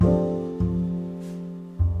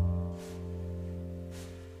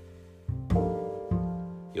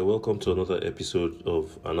You're welcome to another episode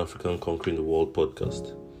of An African Conquering the World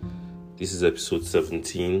podcast. This is episode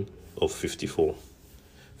 17 of 54.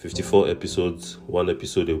 54 episodes, one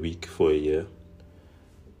episode a week for a year.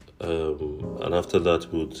 And after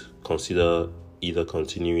that, we'll consider either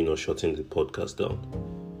continuing or shutting the podcast down.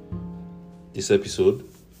 This episode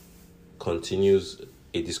continues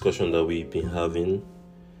a discussion that we've been having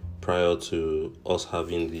prior to us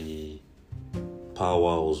having the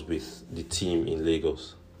powwows with the team in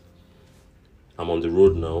Lagos. I'm on the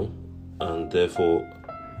road now, and therefore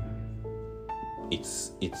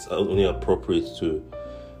it's only appropriate to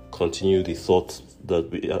continue the thoughts that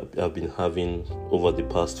we have been having over the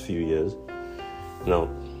past few years. Now,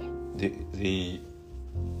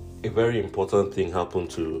 a very important thing happened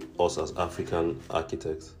to us as African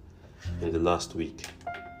architects in the last week.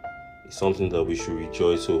 It's something that we should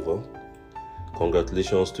rejoice over.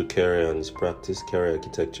 Congratulations to Kere and his practice, Kere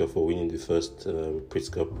Architecture, for winning the first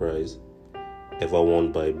Pritzker Prize ever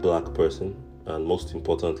won by a black person, and most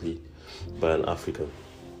importantly, by an African.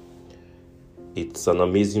 It's an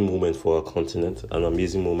amazing moment for our continent, an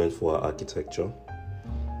amazing moment for our architecture.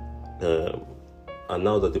 And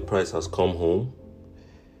now that the prize has come home,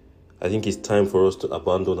 I think it's time for us to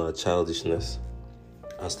abandon our childishness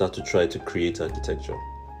and start to try to create architecture.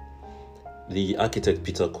 The architect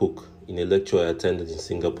Peter Cook, in a lecture I attended in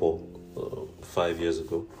Singapore 5 years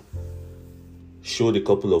ago, showed a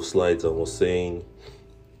couple of slides and was saying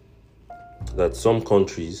that some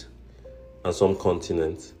countries and some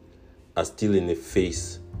continents are still in a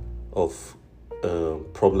phase of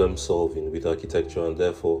problem solving with architecture, and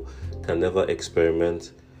therefore can never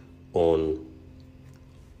experiment on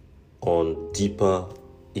deeper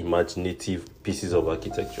imaginative pieces of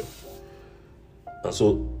architecture. And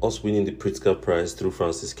so us winning the Pritzker Prize through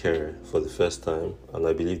Francis Kere for the first time, and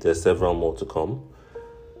I believe there are several more to come,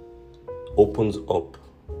 opens up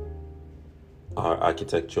our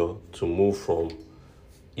architecture to move from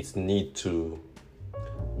its need to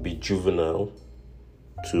be juvenile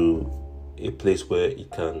to a place where it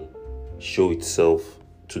can show itself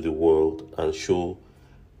to the world and show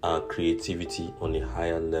our creativity on a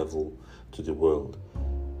higher level to the world.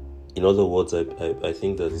 In other words, I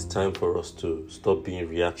think that it's time for us to stop being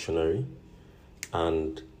reactionary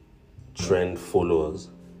and trend followers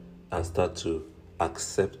and start to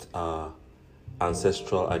accept our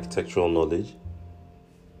ancestral architectural knowledge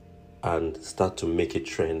and start to make a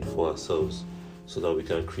trend for ourselves so that we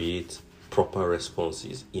can create proper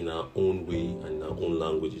responses in our own way and in our own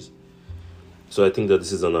languages. So I think that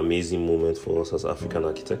this is an amazing moment for us as African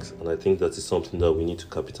architects, and I think that is something that we need to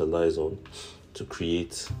capitalize on to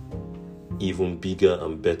create even bigger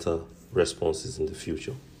and better responses in the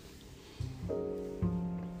future.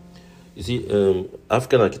 You see,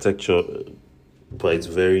 African architecture, by its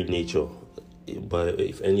very nature,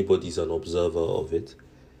 if anybody is an observer of it,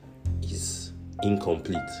 is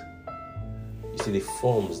incomplete. You see, the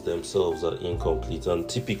forms themselves are incomplete, and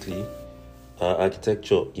typically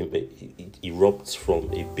architecture it erupts from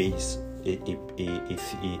a base,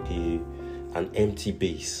 an empty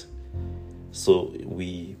base. So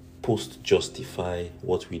we post-justify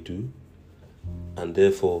what we do, and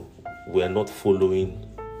therefore we are not following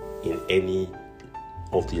in any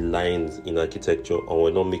of the lines in architecture, or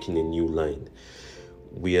we're not making a new line.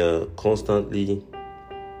 We are constantly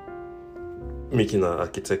making our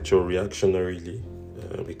architecture reactionarily.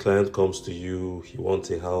 The client comes to you, he wants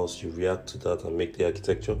a house, you react to that and make the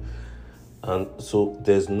architecture. And so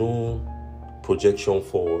there's no projection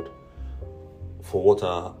forward for what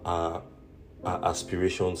our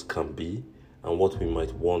aspirations can be and what we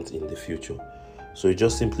might want in the future. So it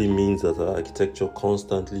just simply means that our architecture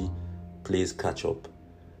constantly plays catch up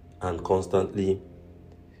and constantly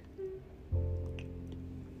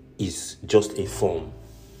is just a form.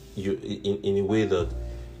 In a way that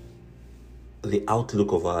the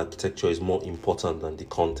outlook of our architecture is more important than the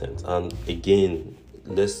content. And again,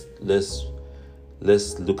 let's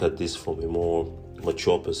look at this from a more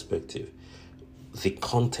mature perspective. The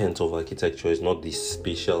content of architecture is not the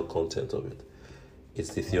spatial content of it.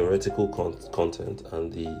 It's the theoretical content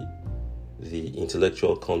and the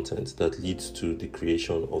intellectual content that leads to the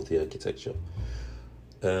creation of the architecture.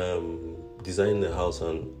 Designing a house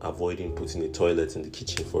and avoiding putting a toilet in the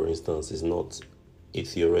kitchen, for instance, is not a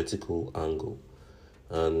theoretical angle,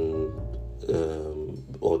 and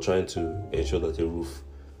or trying to ensure that a roof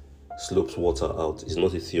slopes water out is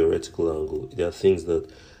not a theoretical angle. There are things that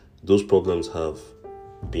those problems have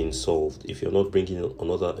been solved. If you're not bringing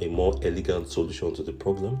a more elegant solution to the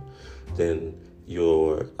problem, then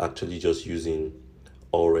you're actually just using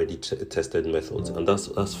already tested methods, and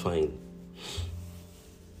that's fine.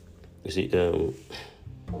 You see,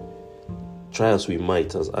 try as we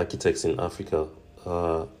might as architects in Africa,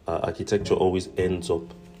 our architecture always ends up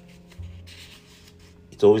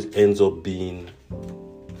being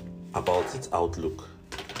about its outlook,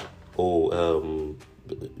 or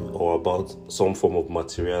about some form of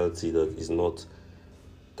materiality that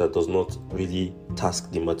does not really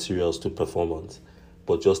task the materials to performance,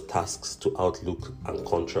 but just tasks to outlook and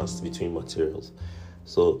contrast between materials.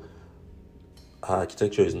 So our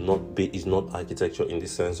architecture is not architecture in the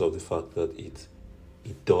sense of the fact that it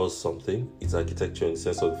does something. It's architecture in the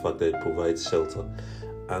sense of the fact that it provides shelter.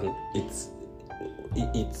 And it's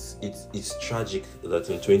tragic that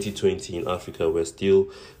in 2020 in Africa we're still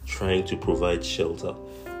trying to provide shelter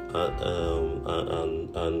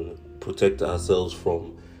and protect ourselves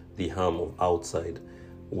from the harm of outside,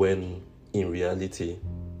 when in reality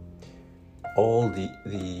all the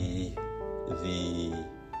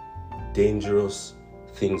dangerous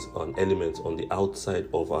things and elements on the outside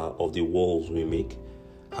of the walls we make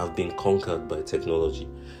have been conquered by technology.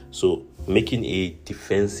 So making a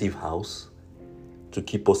defensive house to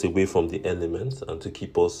keep us away from the elements and to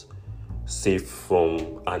keep us safe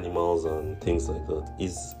from animals and things like that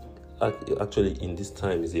is actually, in this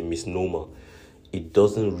time, is a misnomer. It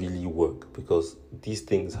doesn't really work, because these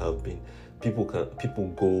things have been, people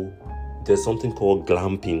go, there's something called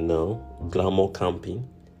glamping now, glamour camping,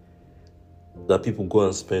 that people go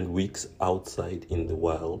and spend weeks outside in the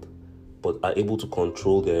wild, but are able to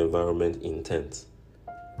control their environment in tents.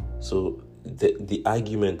 So the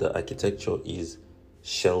argument that architecture is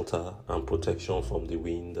shelter and protection from the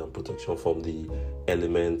wind and protection from the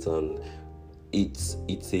elements, and it's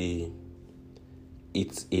a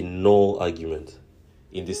null argument,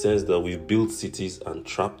 in the sense that we've built cities and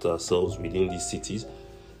trapped ourselves within these cities.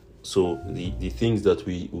 So the things that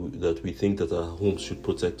we think that our homes should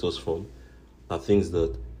protect us from are things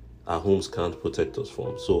that our homes can't protect us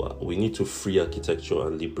from. So we need to free architecture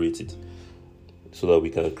and liberate it, so that we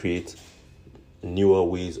can create newer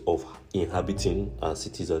ways of inhabiting our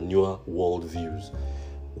cities and newer world views.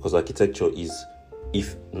 Because architecture is,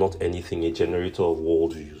 if not anything, a generator of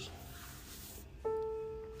world views.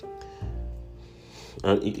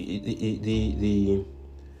 And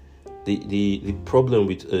the problem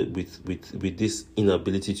with this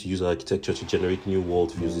inability to use architecture to generate new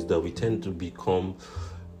worldviews is that we tend to become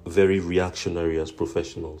very reactionary as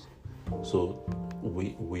professionals. So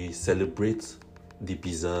we celebrate the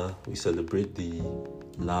bizarre, we celebrate the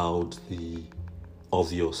loud, the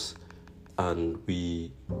obvious, and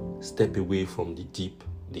we step away from the deep,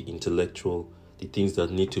 the intellectual, the things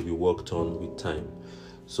that need to be worked on with time.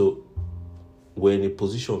 So we're in a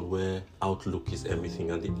position where outlook is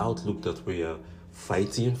everything, and the outlook that we are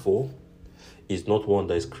fighting for is not one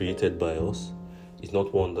that is created by us. It's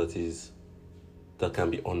not one that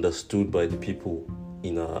can be understood by the people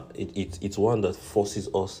in our. It's one that forces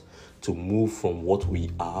us to move from what we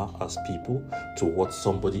are as people to what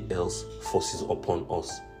somebody else forces upon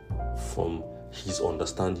us from his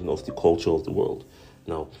understanding of the culture of the world.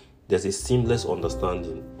 Now, there's a seamless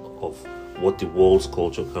understanding of what the world's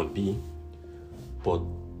culture can be, but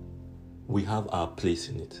we have our place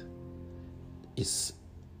in it. It's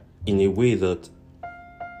in a way that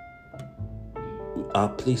our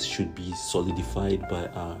place should be solidified by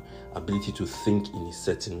our ability to think in a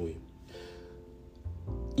certain way.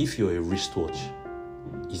 If you're a wristwatch,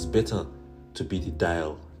 it's better to be the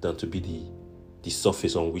dial than to be the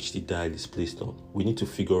surface on which the dial is placed on. We need to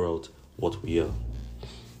figure out what we are.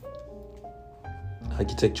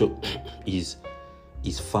 Architecture is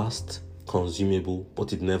fast, consumable,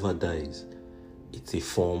 but it never dies. It's a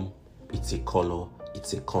form, it's a color,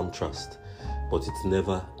 it's a contrast, but it's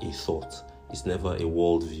never a thought. It's never a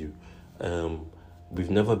worldview. We've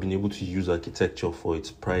never been able to use architecture for its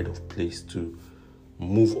pride of place to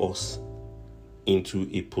move us into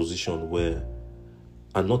a position where,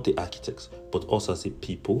 and not the architects, but us as a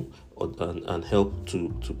people, and help to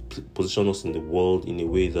position us in the world in a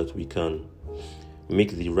way that we can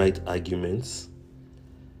make the right arguments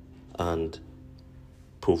and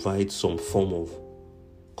provide some form of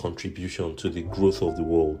contribution to the growth of the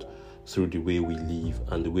world through the way we live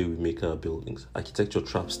and the way we make our buildings. Architecture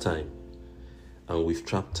traps time, and we've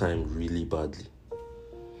trapped time really badly.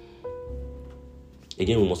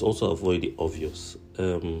 Again, we must also avoid the obvious.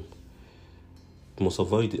 We must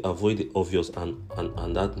avoid the obvious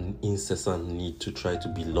and that incessant need to try to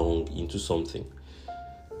belong into something.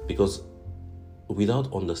 Because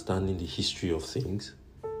without understanding the history of things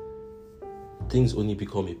only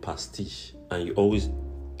become a pastiche, and you always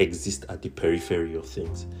exist at the periphery of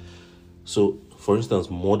things. So, for instance,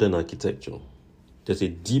 modern architecture, there's a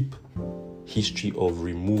deep history of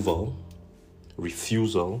removal,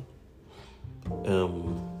 refusal,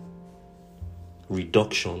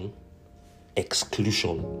 reduction,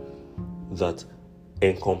 exclusion that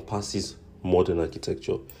encompasses modern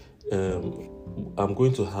architecture. I'm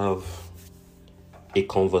going to have a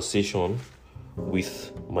conversation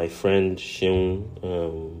with my friend Sheun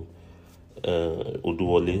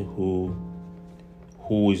Oduwole,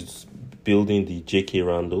 who is building the J.K.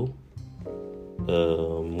 Randall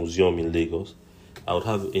Museum in Lagos. I would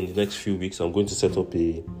have, in the next few weeks, I'm going to set up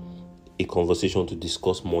a conversation to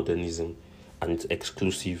discuss modernism and its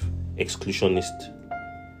exclusionist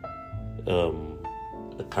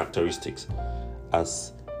characteristics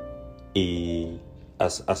as a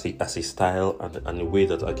style and a way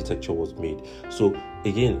that architecture was made. So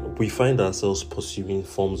again, we find ourselves pursuing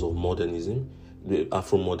forms of modernism, the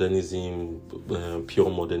Afro-modernism, pure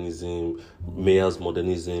modernism, Mayer's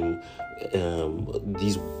modernism,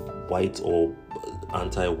 these white or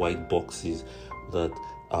anti-white boxes that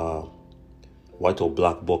are white or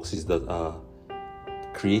black boxes that are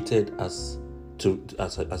created as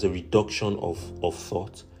a reduction of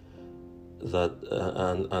thought that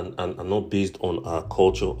and not based on our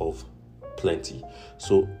culture of plenty.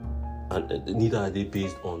 So, and neither are they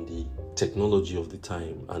based on the technology of the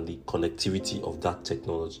time and the connectivity of that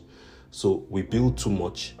technology. So we build too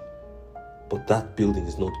much, but that building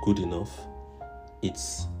is not good enough.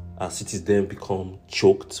 Our cities then become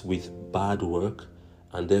choked with bad work,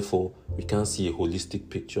 and therefore we can't see a holistic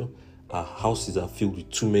picture. Our houses are filled with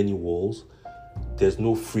too many walls. There's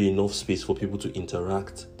no free enough space for people to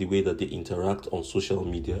interact the way that they interact on social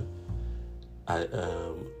media.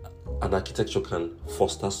 And architecture can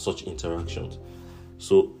foster such interactions.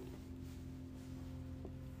 So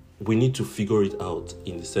we need to figure it out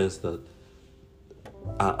in the sense that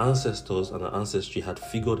our ancestors and our ancestry had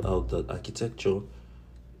figured out that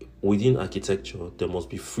within architecture, there must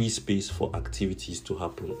be free space for activities to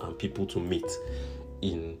happen and people to meet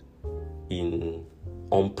in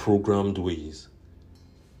unprogrammed ways.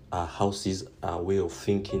 Our houses, our way of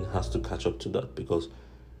thinking has to catch up to that, because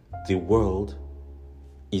the world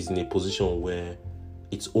is in a position where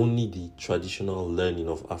it's only the traditional learning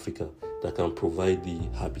of Africa that can provide the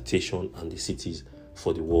habitation and the cities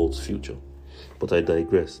for the world's future. But I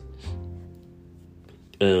digress.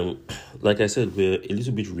 Like I said, we're a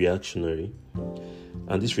little bit reactionary,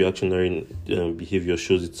 and this reactionary behavior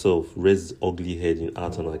shows itself, raises ugly head in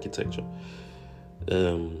art and architecture.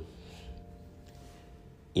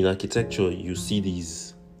 In architecture, you see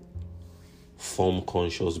these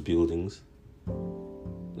form-conscious buildings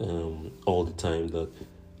all the time that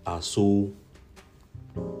are so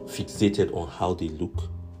fixated on how they look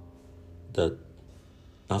that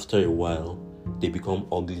after a while they become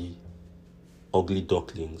ugly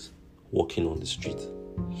ducklings walking on the street.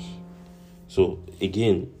 So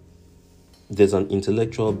again, there's an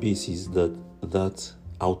intellectual basis that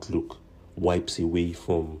outlook wipes away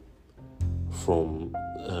from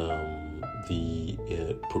the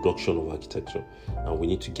production of architecture, and we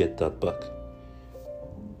need to get that back.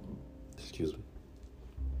 Excuse me.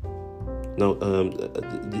 Now,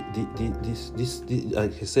 this,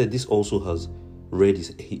 like I said, this also has reared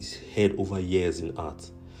his head over years in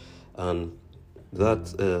art, and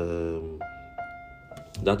that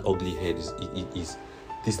ugly head is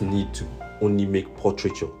this need to only make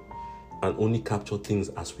portraiture and only capture things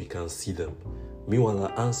as we can see them. Meanwhile,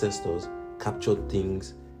 our ancestors captured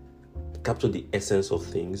the essence of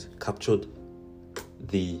things, captured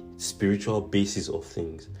the spiritual basis of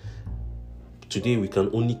things. Today, we can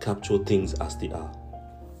only capture things as they are.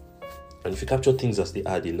 And if you capture things as they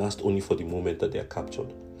are, they last only for the moment that they are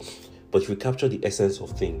captured. But if you capture the essence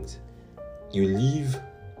of things, you leave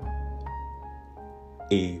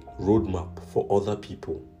a roadmap for other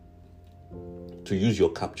people to use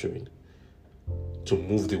your capturing to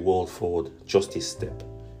move the world forward just a step.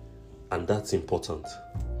 And that's important.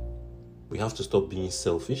 We have to stop being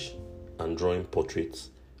selfish and drawing portraits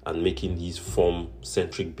and making these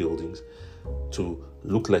form-centric buildings to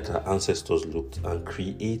look like our ancestors looked, and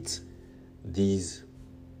create these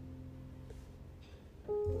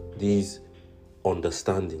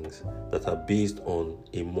understandings that are based on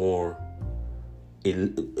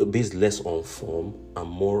based less on form and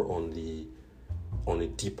more on a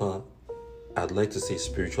deeper, I'd like to say,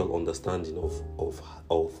 spiritual understanding of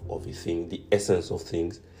a thing, the essence of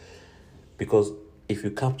things. Because if you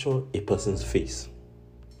capture a person's face,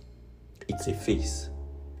 it's a face,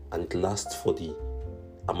 and it lasts for the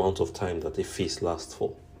amount of time that a face lasts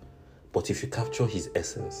for. But if you capture his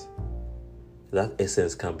essence, that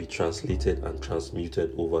essence can be translated and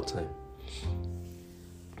transmuted over time.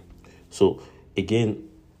 So again,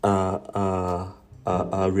 our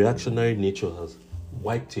reactionary nature has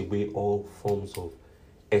wiped away all forms of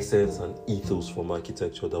essence and ethos from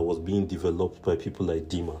architecture that was being developed by people like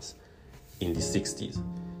Dimas in the 60s.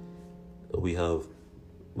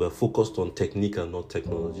 We're focused on technique and not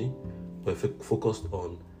technology. We're focused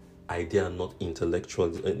on idea and not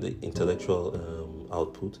intellectual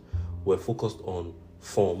output. We're focused on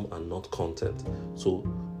form and not content. So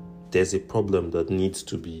there's a problem that needs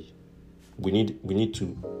to be. We need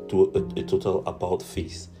to do a total about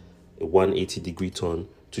face, a 180-degree turn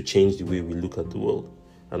to change the way we look at the world,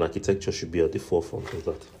 and architecture should be at the forefront of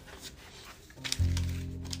that.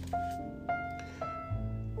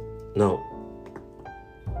 Now,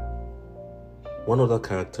 one other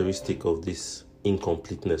characteristic of this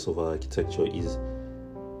incompleteness of our architecture is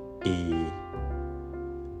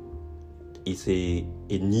a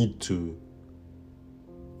need to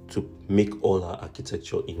make all our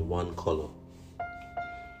architecture in one color,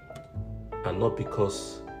 and not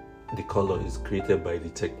because the color is created by the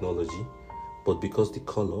technology, but because the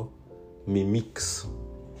color mimics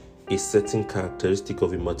a certain characteristic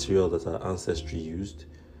of a material that our ancestry used,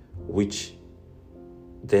 which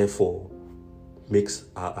therefore makes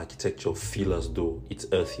our architecture feel as though it's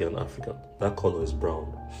earthy and African. That color is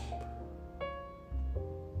brown.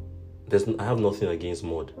 I have nothing against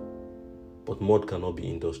mud, but mud cannot be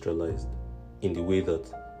industrialized in the way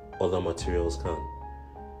that other materials can.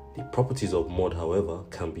 The properties of mud, however,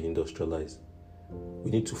 can be industrialized.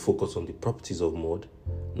 We need to focus on the properties of mud,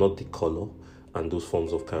 not the color and those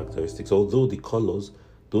forms of characteristics. Although the colors,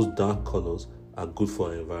 those dark colors, are good for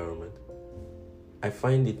our environment, I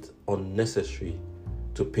find it unnecessary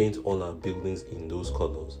to paint all our buildings in those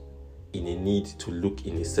colors in a need to look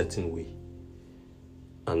in a certain way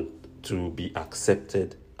and to be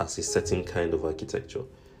accepted as a certain kind of architecture.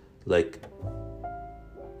 Like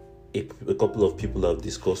a couple of people I've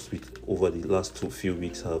discussed with over the last few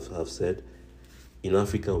weeks have said, in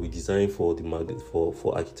Africa we design for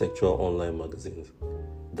for architectural online magazines.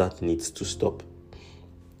 That needs to stop.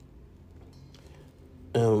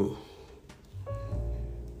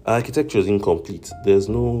 Architecture is incomplete. There's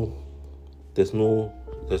no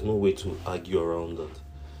way to argue around that,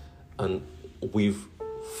 and we've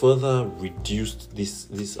further reduced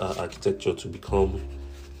this architecture to become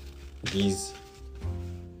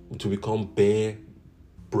bare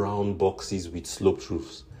brown boxes with sloped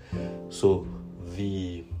roofs. So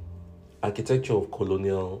the architecture of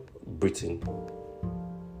colonial Britain,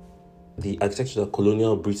 the architecture that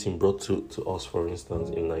colonial Britain brought to us, for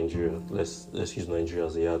instance, in Nigeria, let's use Nigeria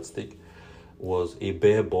as a yardstick, was a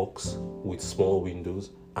bare box with small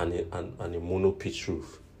windows and a mono pitch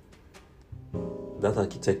roof. That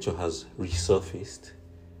architecture has resurfaced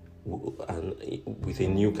and with a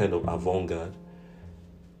new kind of avant-garde,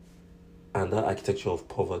 and that architecture of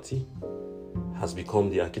poverty has become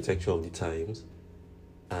the architecture of the times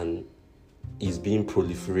and is being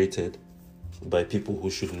proliferated by people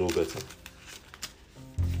who should know better.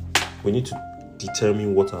 We need to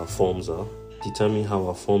determine what our forms are, determine how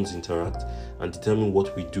our forms interact, and determine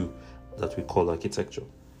what we do that we call architecture.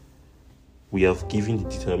 We have given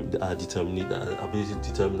our ability to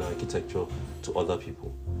determine architecture to other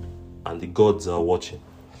people, and the gods are watching.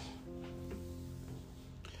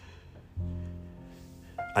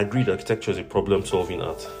 I agree that architecture is a problem-solving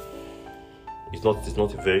art. It's not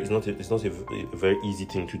a very easy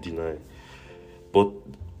thing to deny. But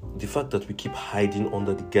the fact that we keep hiding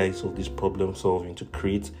under the guise of this problem solving to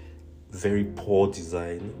create very poor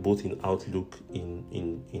design, both in outlook, in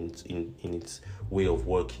its way of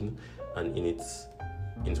working, and in its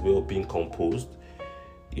way of being composed.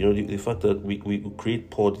 The fact that we create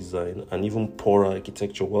poor design and even poorer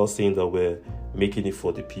architecture while saying that we're making it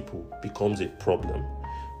for the people becomes a problem.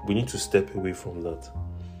 We need to step away from that.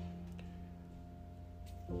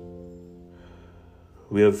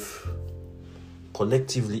 We have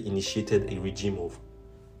collectively initiated a regime of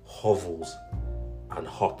hovels and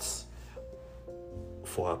huts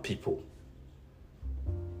for our people,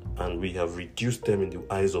 and we have reduced them in the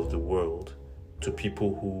eyes of the world to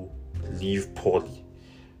people who live poorly,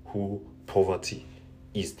 who poverty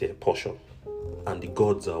is their portion, and the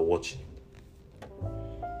gods are watching.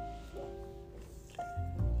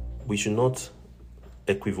 We should not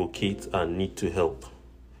equivocate our need to help.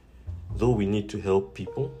 Though we need to help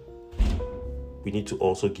people, we need to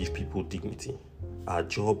also give people dignity. Our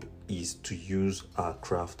job is to use our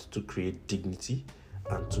craft to create dignity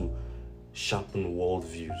and to sharpen world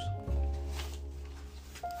views.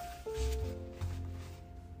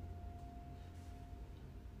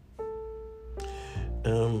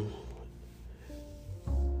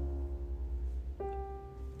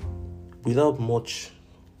 Without much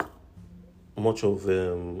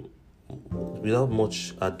without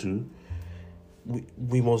much ado,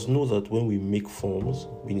 we must know that when we make forms,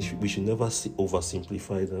 we should never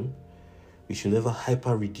oversimplify them. We should never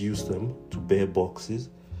hyper reduce them to bare boxes,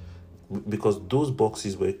 because those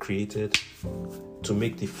boxes were created to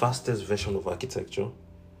make the fastest version of architecture.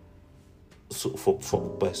 So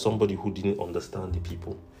by somebody who didn't understand the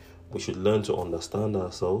people. We should learn to understand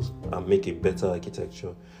ourselves and make a better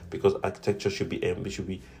architecture, because architecture should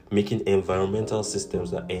be making environmental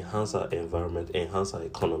systems that enhance our environment, enhance our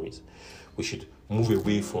economies. We should move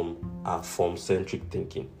away from our form-centric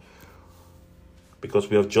thinking, because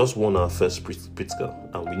we have just won our first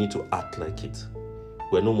Pritzker and we need to act like it.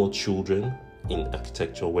 We're no more children in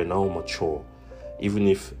architecture, we're now mature. Even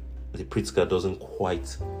if the Pritzker doesn't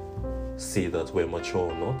quite say that we're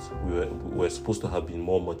mature or not, we're supposed to have been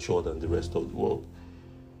more mature than the rest of the world.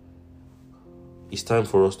 It's time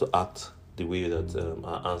for us to act the way that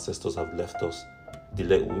our ancestors have left us,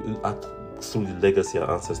 act through the legacy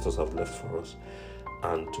our ancestors have left for us,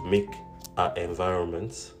 and to make our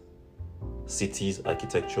environments, cities,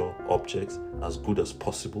 architecture, objects as good as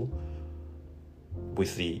possible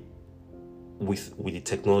with the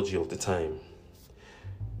technology of the time.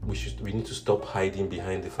 We need to stop hiding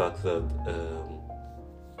behind the fact that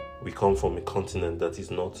we come from a continent that is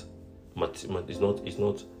not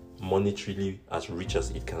monetarily as rich as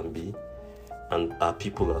it can be, and our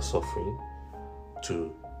people are suffering,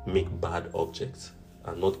 to make bad objects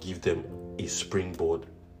and not give them a springboard,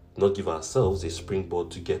 not give ourselves a springboard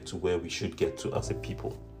to get to where we should get to as a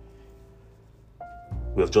people.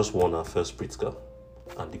 We have just won our first Pritzker,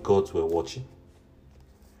 and the gods were watching.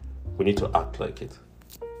 We need to act like it.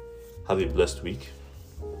 Have a blessed week,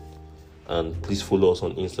 and please follow us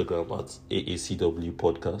on Instagram at AACW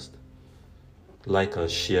Podcast. Like and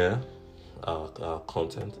share our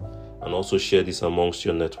content, and also share this amongst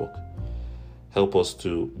your network. Help us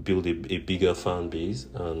to build a bigger fan base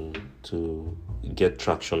and to get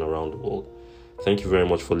traction around the world. Thank you very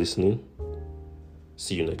much for listening.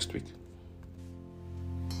 See you next week.